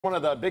One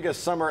of the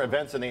biggest summer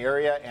events in the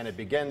area, and it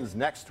begins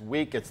next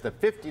week. It's the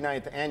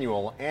 59th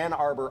annual Ann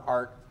Arbor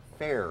Art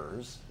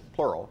Fairs,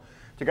 plural.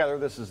 Together,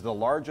 this is the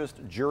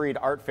largest juried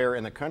art fair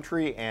in the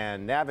country,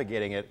 and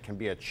navigating it can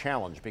be a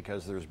challenge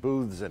because there's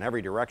booths in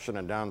every direction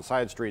and down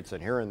side streets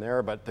and here and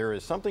there. But there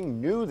is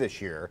something new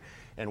this year,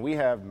 and we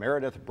have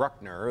Meredith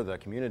Bruckner, the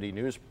community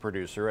news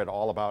producer at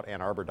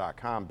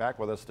allaboutannarbor.com, back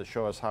with us to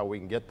show us how we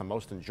can get the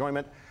most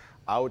enjoyment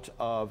out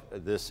of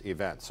this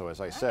event. So as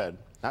I said,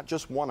 not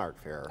just one art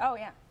fair. Oh,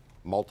 yeah.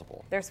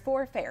 Multiple. There's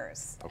 4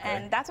 fairs, okay.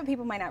 And that's what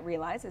people might not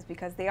realize is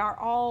because they are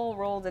all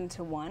rolled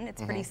into one.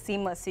 It's pretty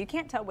seamless, so you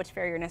can't tell which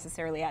fair you're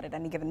necessarily at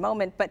any given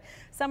moment, but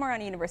some are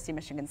on University of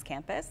Michigan's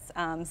campus,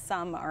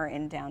 some are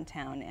in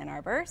downtown Ann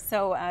Arbor,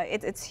 so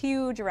it's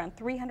huge. Around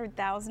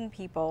 300,000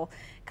 people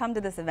come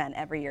to this event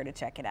every year to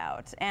check it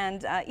out,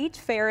 and each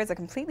fair is a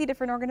completely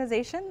different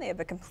organization. They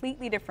have a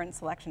completely different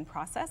selection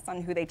process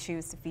on who they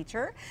choose to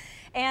feature,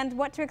 and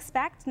what to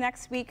expect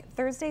next week,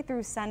 Thursday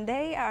through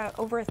Sunday.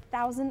 Over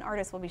 1,000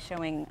 artists will be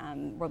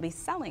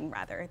selling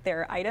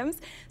their items.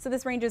 So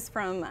this ranges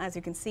from, as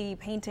you can see,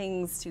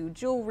 paintings to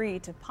jewelry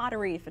to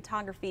pottery,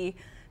 photography.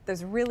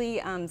 There's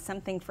really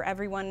something for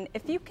everyone.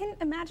 If you can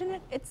imagine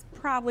it, it's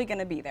probably going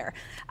to be there.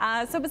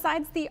 So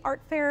besides the art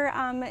fair,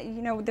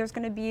 there's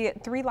going to be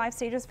 3 live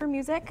stages for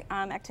music,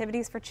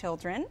 activities for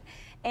children.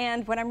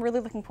 And what I'm really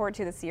looking forward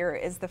to this year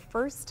is the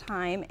first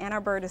time Ann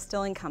Arbor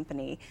Distilling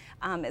Company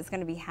is going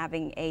to be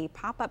having a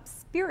pop-up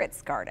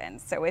spirits garden.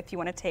 So if you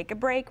want to take a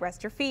break,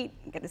 rest your feet,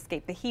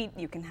 escape the heat,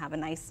 you can have a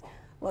nice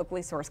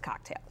locally sourced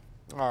cocktail.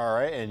 All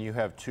right, and you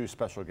have 2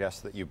 special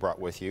guests that you brought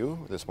with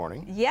you this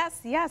morning.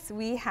 Yes,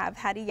 we have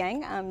Hattie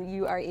Yang.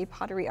 You are a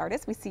pottery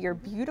artist. We see your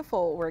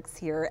beautiful works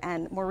here.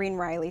 And Maureen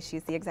Riley,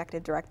 she's the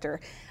executive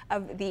director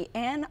of the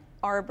Ann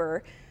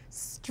Arbor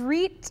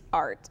Street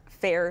Art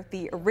Fair,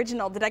 the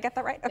original. Did I get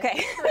that right?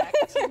 Okay.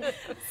 Correct.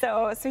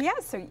 So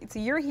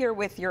you're here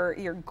with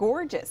your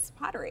gorgeous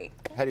pottery.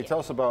 Hattie, tell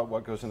us about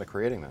what goes into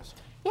creating this.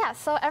 Yeah,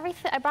 so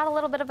I brought a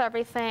little bit of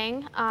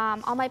everything.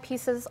 All my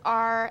pieces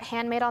are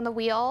handmade on the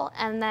wheel,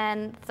 and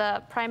then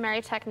the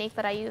primary technique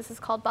that I use is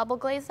called bubble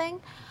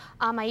glazing.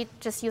 I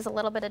just use a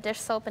little bit of dish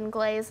soap and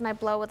glaze, and I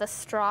blow with a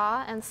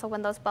straw, and so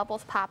when those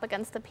bubbles pop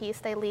against the piece,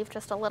 they leave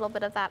just a little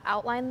bit of that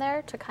outline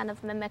there to kind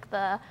of mimic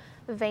the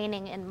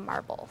veining in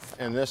marbles.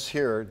 And this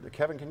here,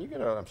 Kevin, can you get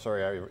I'm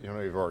sorry,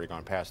 you've already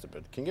gone past it,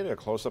 but can you get a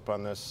close-up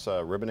on this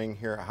ribboning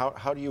here?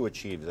 How do you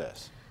achieve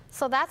this?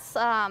 So that's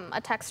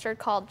a texture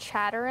called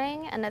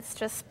chattering, and it's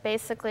just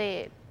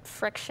basically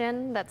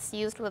friction that's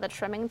used with a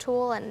trimming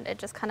tool, and it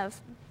just kind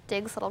of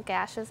digs little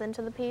gashes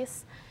into the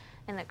piece,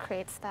 and it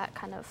creates that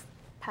kind of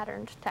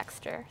patterned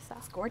texture. So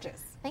it's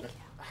gorgeous. Thank you.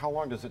 How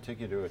long does it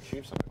take you to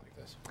achieve something like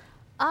this?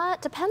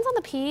 It depends on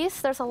the piece.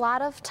 There's a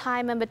lot of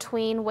time in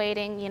between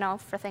waiting,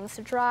 for things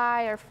to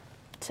dry or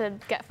to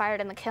get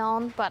fired in the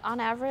kiln, but on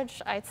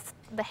average,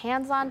 the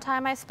hands-on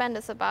time I spend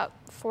is about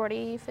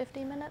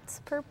 40-50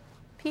 minutes per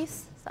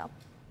piece. So.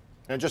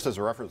 And just as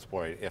a reference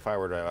point, if I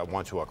were to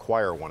want to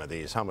acquire one of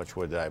these, how much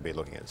would I be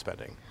looking at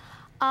spending?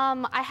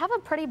 I have a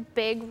pretty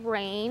big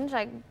range,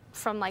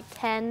 from like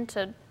 $10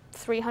 to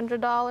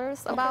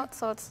 $300 about,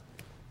 so it's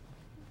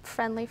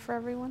friendly for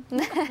everyone.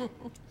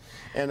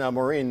 And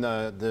Maureen,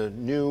 the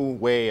new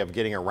way of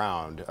getting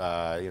around,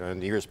 in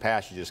the years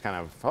past, you just kind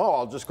of,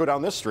 I'll just go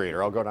down this street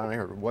or I'll go down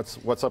here.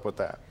 What's up with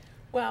that?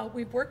 Well,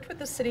 we've worked with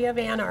the city of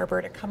Ann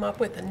Arbor to come up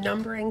with a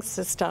numbering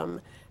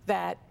system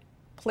that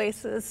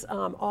places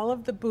all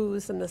of the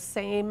booths in the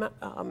same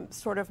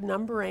sort of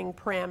numbering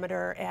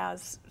parameter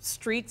as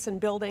streets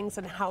and buildings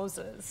and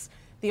houses.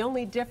 The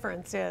only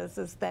difference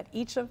is that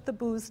each of the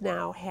booths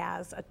now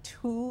has a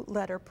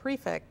 2-letter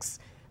prefix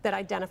that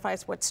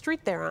identifies what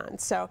street they're on.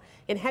 So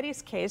in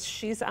Hetty's case,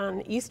 she's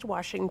on East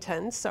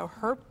Washington, so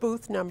her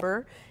booth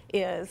number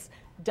is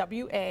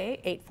WA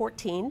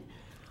 814.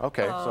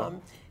 Okay. So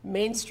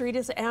Main Street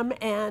is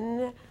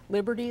MN,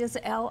 Liberty is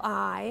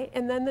LI,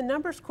 and then the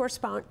numbers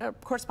correspond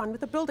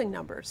with the building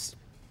numbers.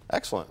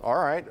 Excellent. All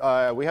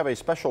right. We have a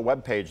special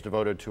webpage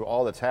devoted to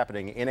all that's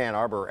happening in Ann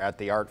Arbor at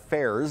the art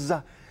fairs.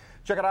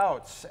 Check it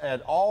out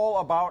at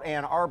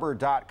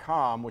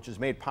allaboutannarbor.com, which is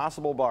made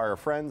possible by our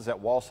friends at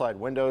Wallside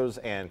Windows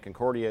and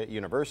Concordia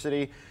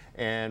University.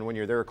 And when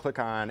you're there, click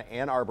on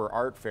Ann Arbor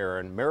Art Fair.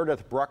 And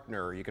Meredith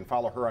Bruckner, you can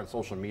follow her on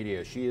social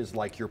media. She is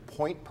like your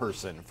point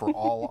person for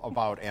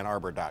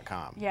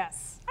allaboutannarbor.com.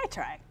 Yes, I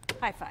try.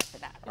 High five for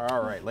that.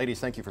 All right,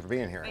 ladies, thank you for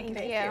being here. Thank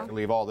you.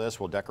 Leave all this.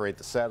 We'll decorate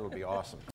the set. It'll be awesome.